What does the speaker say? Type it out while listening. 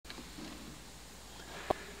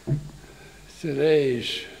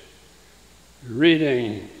Today's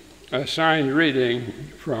reading, assigned reading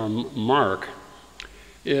from Mark,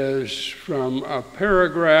 is from a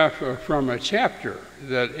paragraph from a chapter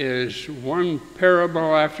that is one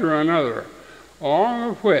parable after another,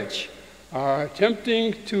 all of which are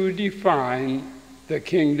attempting to define the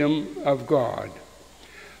kingdom of God,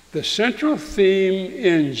 the central theme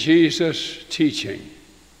in Jesus' teaching.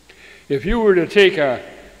 If you were to take a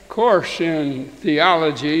course in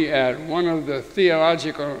theology at one of the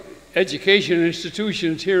theological education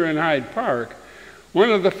institutions here in Hyde Park, one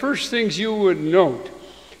of the first things you would note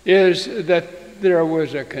is that there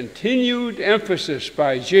was a continued emphasis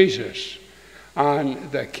by Jesus on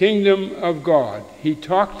the kingdom of God. He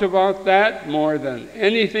talked about that more than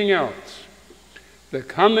anything else. The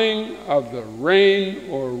coming of the reign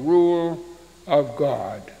or rule of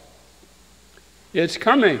God. It's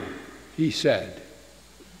coming, he said.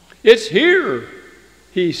 It's here,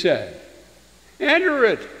 he said. Enter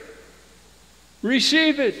it.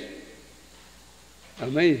 Receive it.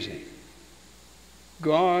 Amazing.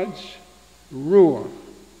 God's rule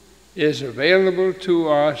is available to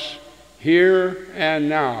us here and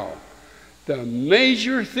now. The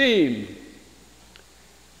major theme.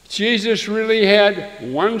 Jesus really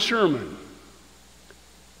had one sermon,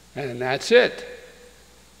 and that's it.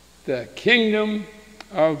 The kingdom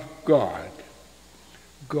of God.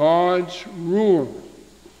 God's rule.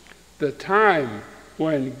 The time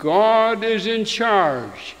when God is in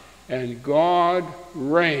charge and God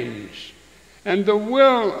reigns. And the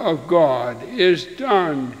will of God is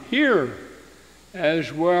done here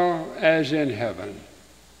as well as in heaven.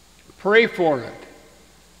 Pray for it.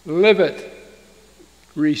 Live it.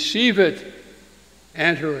 Receive it.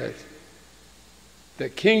 Enter it. The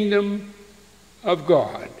kingdom of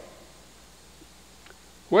God.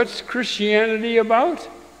 What's Christianity about?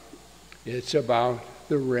 It's about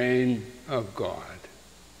the reign of God.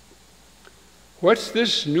 What's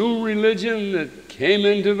this new religion that came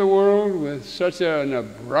into the world with such an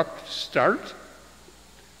abrupt start?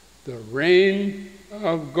 The reign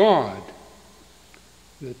of God.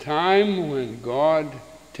 The time when God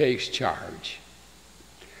takes charge.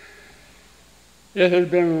 It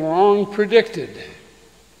had been long predicted.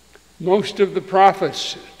 Most of the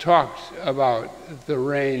prophets talked about the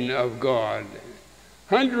reign of God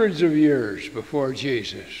hundreds of years before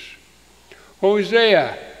Jesus.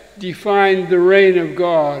 Hosea defined the reign of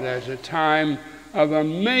God as a time of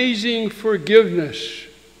amazing forgiveness,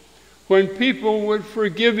 when people would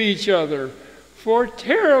forgive each other for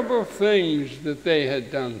terrible things that they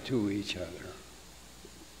had done to each other.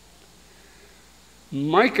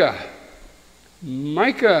 Micah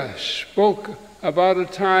spoke about a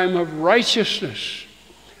time of righteousness,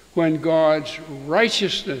 when God's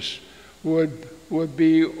righteousness would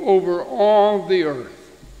be over all the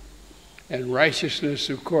earth. And righteousness,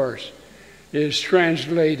 of course, is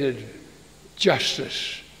translated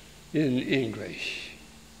justice in English.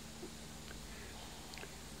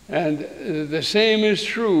 And the same is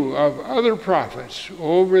true of other prophets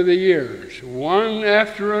over the years, one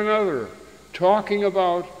after another, talking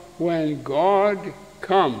about when God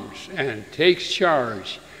comes and takes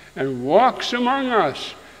charge and walks among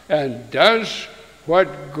us and does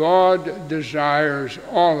what God desires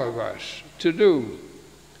all of us to do.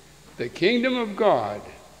 The kingdom of God,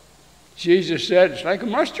 Jesus said, it's like a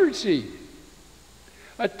mustard seed.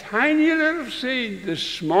 A tiny little seed, the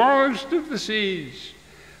smallest of the seeds.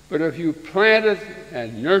 But if you plant it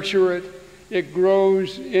and nurture it, it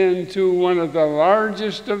grows into one of the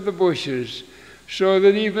largest of the bushes, so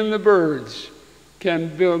that even the birds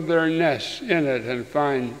can build their nests in it and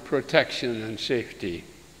find protection and safety.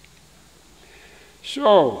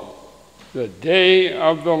 So, the day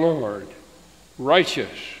of the Lord,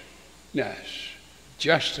 righteousness,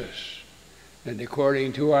 justice, and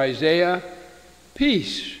according to Isaiah,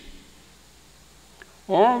 peace.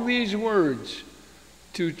 All these words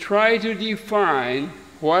to try to define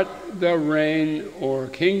what the reign or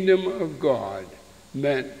kingdom of God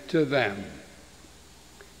meant to them.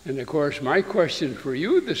 And of course, my question for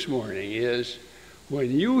you this morning is,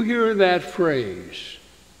 when you hear that phrase,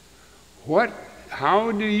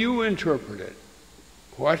 how do you interpret it?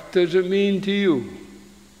 What does it mean to you?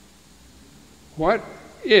 What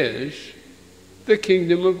is the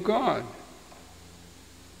kingdom of God?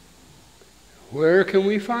 Where can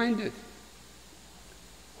we find it?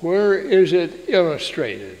 Where is it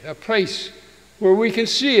illustrated? A place where we can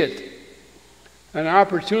see it, an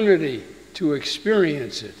opportunity to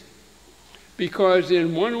experience it. Because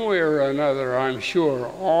in one way or another, I'm sure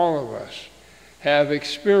all of us have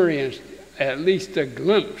experienced at least a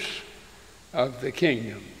glimpse of the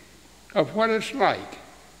kingdom, of what it's like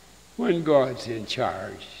when God's in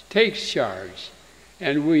charge, takes charge,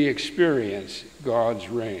 and we experience God's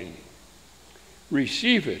reign.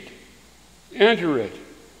 Receive it, enter it.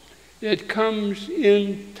 It comes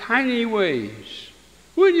in tiny ways,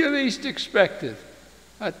 when you least expect it.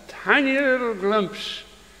 A tiny little glimpse,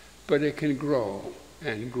 but it can grow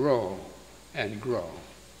and grow and grow.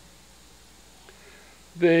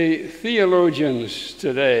 The theologians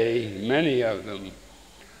today, many of them,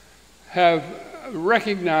 have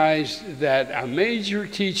recognized that a major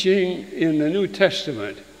teaching in the New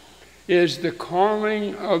Testament is the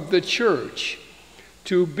calling of the church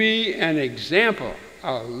to be an example,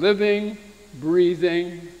 a living,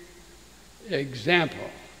 breathing example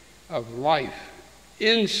of life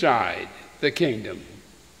inside the kingdom.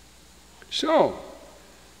 So,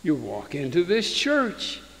 you walk into this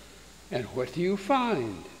church, and what do you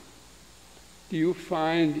find? Do you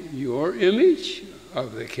find your image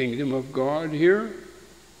of the kingdom of God here?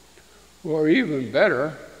 Or even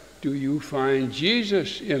better, do you find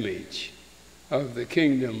Jesus' image of the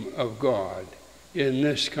kingdom of God in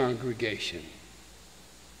this congregation?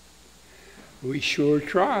 We sure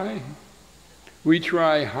try. We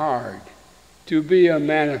try hard to be a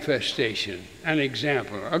manifestation, an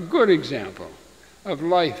example, a good example of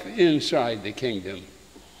life inside the kingdom.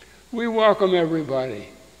 We welcome everybody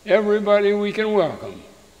we can welcome.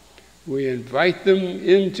 We invite them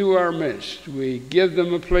into our midst. We give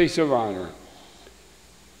them a place of honor.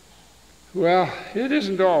 Well, it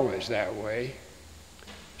isn't always that way.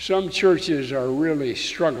 Some churches are really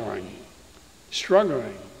struggling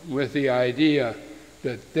with the idea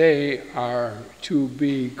that they are to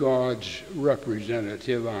be God's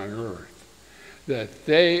representative on earth, that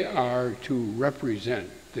they are to represent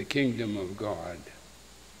the kingdom of God.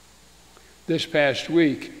 This past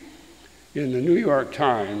week, in the New York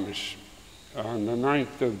Times, on the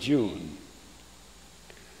 9th of June,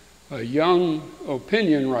 a young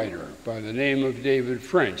opinion writer by the name of David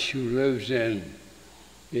French, who lives in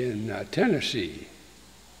Tennessee,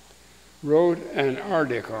 wrote an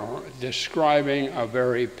article describing a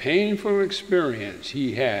very painful experience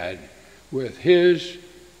he had with his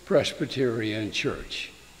Presbyterian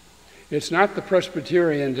church. It's not the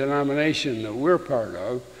Presbyterian denomination that we're part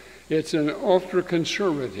of. It's an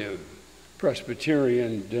ultra-conservative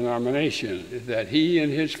Presbyterian denomination that he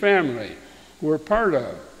and his family were part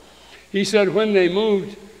of. He said when they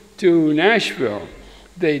moved to Nashville,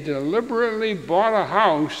 they deliberately bought a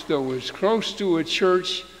house that was close to a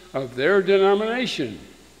church of their denomination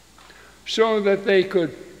so that they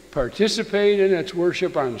could participate in its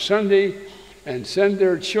worship on Sunday and send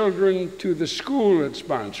their children to the school it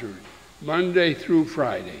sponsored Monday through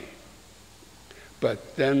Friday.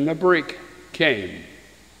 But then the break came.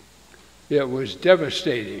 It was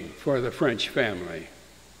devastating for the French family.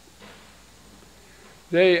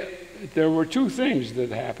 There were two things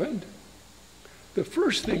that happened. The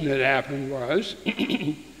first thing that happened was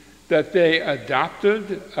that they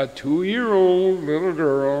adopted a 2-year-old little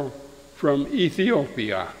girl from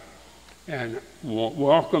Ethiopia and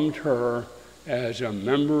welcomed her as a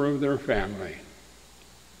member of their family.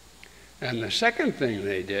 And the second thing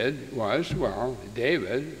they did was, well,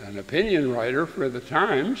 David, an opinion writer for the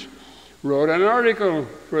Times, wrote an article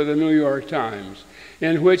for the New York Times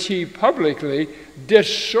in which he publicly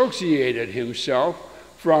dissociated himself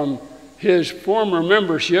from his former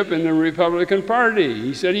membership in the Republican Party.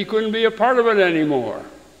 He said he couldn't be a part of it anymore.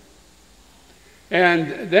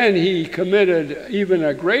 And then he committed even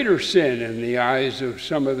a greater sin in the eyes of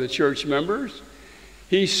some of the church members.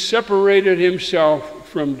 He separated himself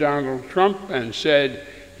from Donald Trump and said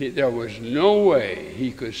there was no way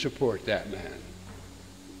he could support that man.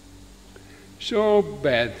 So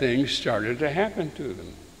bad things started to happen to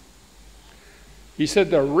them. He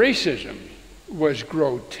said the racism was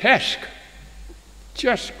grotesque,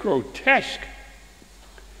 just grotesque.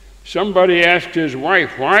 Somebody asked his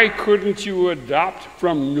wife, why couldn't you adopt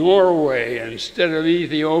from Norway instead of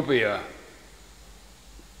Ethiopia?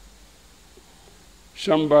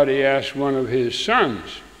 Somebody asked one of his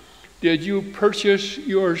sons, did you purchase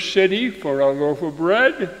your city for a loaf of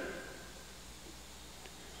bread?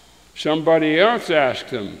 Somebody else asked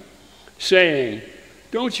him, saying,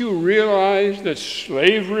 don't you realize that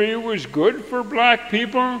slavery was good for black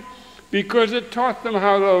people because it taught them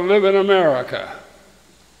how to live in America?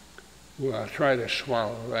 Well, try to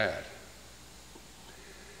swallow that.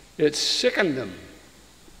 It sickened them,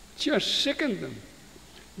 just sickened them.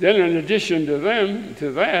 Then in addition to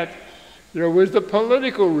that, there was the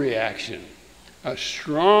political reaction, a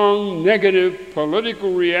strong negative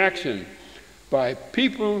political reaction by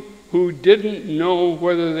people who didn't know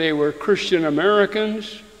whether they were Christian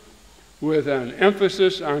Americans with an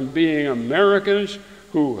emphasis on being Americans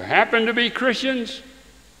who happen to be Christians?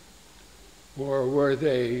 Or were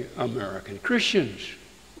they American Christians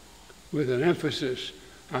with an emphasis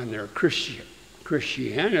on their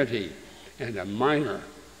Christianity and a minor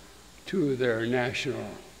to their national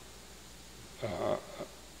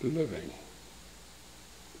living?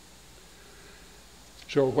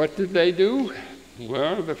 So what did they do?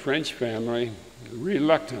 Well, the French family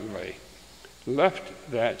reluctantly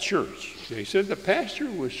left that church. They said the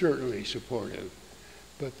pastor was certainly supportive,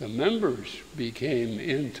 but the members became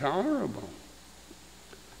intolerable.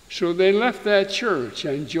 So they left that church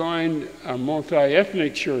and joined a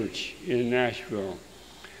multi-ethnic church in Nashville.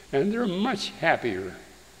 And they're much happier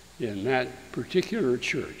in that particular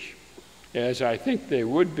church, as I think they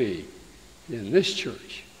would be in this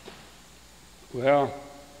church. Well,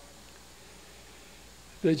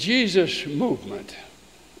 the Jesus movement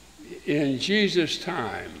in Jesus'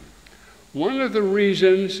 time, one of the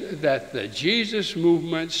reasons that the Jesus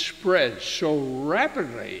movement spread so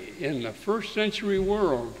rapidly in the first century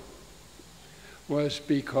world was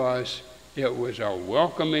because it was a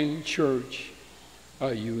welcoming church,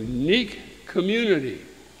 a unique community,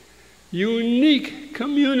 unique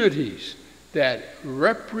communities that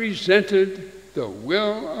represented the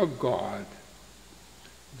will of God.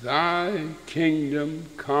 Thy kingdom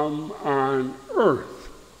come on earth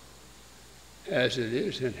as it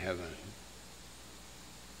is in heaven.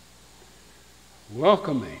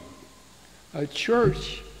 Welcoming, a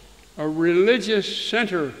church, a religious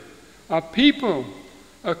center, a people,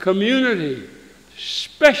 a community,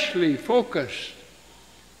 specially focused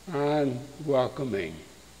on welcoming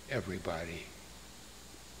everybody.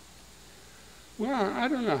 Well, I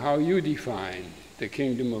don't know how you define the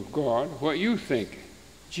kingdom of God, what you think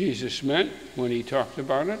Jesus meant when he talked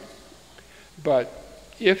about it, but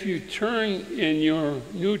if you turn in your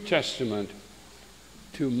New Testament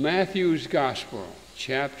to Matthew's Gospel,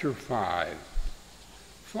 chapter 5,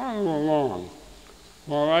 follow along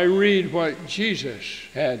while I read what Jesus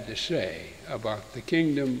had to say about the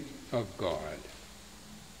kingdom of God.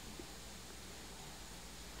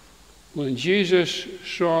 When Jesus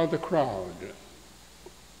saw the crowd,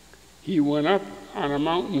 he went up on a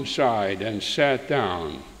mountainside and sat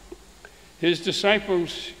down. His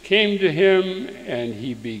disciples came to him, and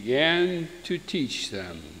he began to teach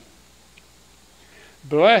them.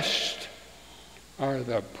 Blessed are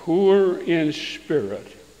the poor in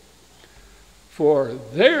spirit, for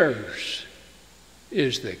theirs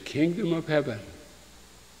is the kingdom of heaven.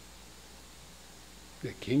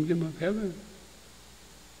 The kingdom of heaven.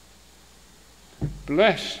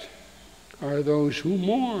 Blessed are those who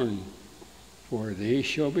mourn, for they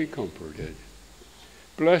shall be comforted.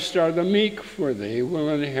 Blessed are the meek, for they will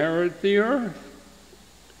inherit the earth.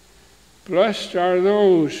 Blessed are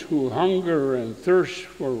those who hunger and thirst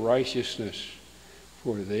for righteousness,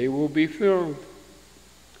 for they will be filled.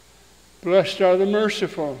 Blessed are the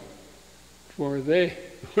merciful, for they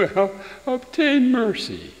will obtain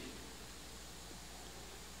mercy.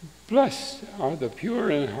 Blessed are the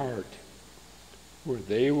pure in heart, for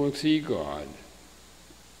they will see God.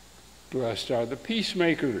 Blessed are the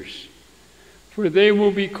peacemakers, for they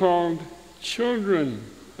will be called children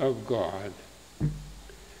of God.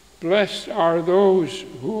 Blessed are those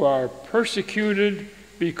who are persecuted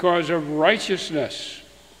because of righteousness,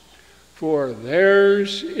 for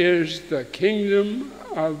theirs is the kingdom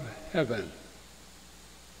of heaven.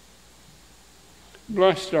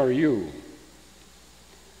 Blessed are you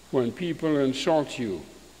when people insult you,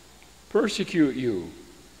 persecute you,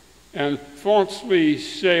 and falsely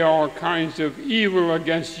say all kinds of evil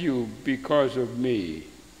against you because of me.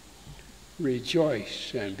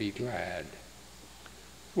 Rejoice and be glad,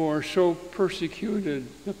 for so persecuted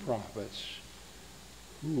the prophets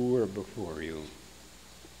who were before you.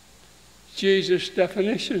 Jesus'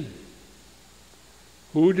 definition.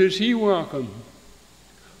 Who does he welcome?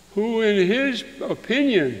 Who, in his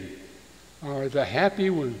opinion, are the happy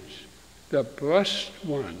ones, the blessed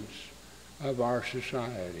ones of our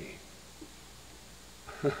society?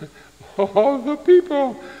 All the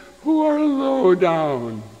people who are low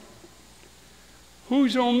down.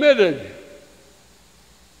 Who's omitted?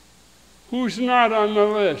 Who's not on the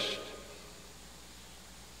list?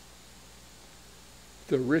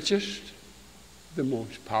 The richest, the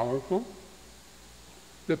most powerful,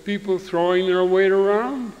 the people throwing their weight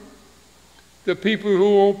around, the people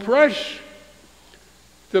who oppress,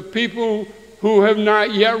 the people who have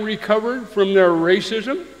not yet recovered from their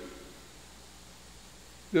racism,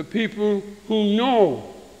 the people who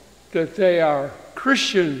know that they are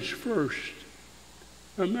Christians first,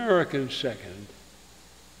 Americans second.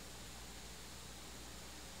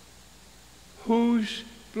 who's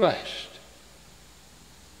blessed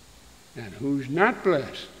and who's not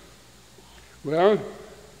blessed. Well,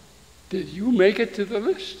 did you make it to the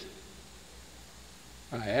list?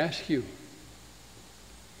 I ask you.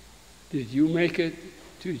 Did you make it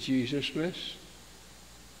to Jesus' list?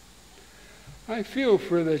 I feel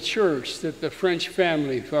for the church that the French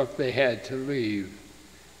family felt they had to leave.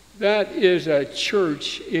 That is a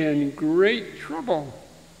church in great trouble,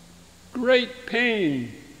 great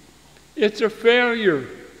pain. It's a failure.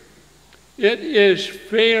 It is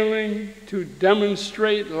failing to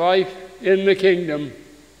demonstrate life in the kingdom.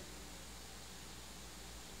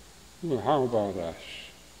 Well, how about us?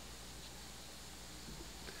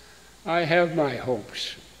 I have my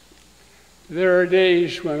hopes. There are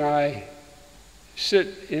days when I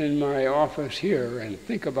sit in my office here and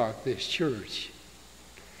think about this church.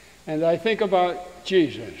 And I think about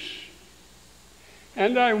Jesus.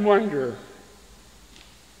 And I wonder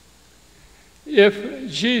if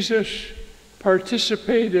Jesus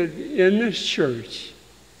participated in this church,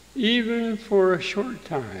 even for a short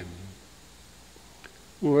time,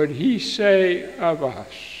 would he say of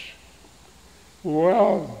us,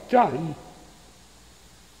 "Well done,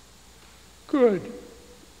 good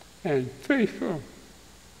and faithful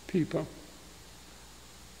people"?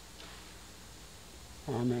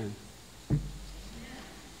 Amen.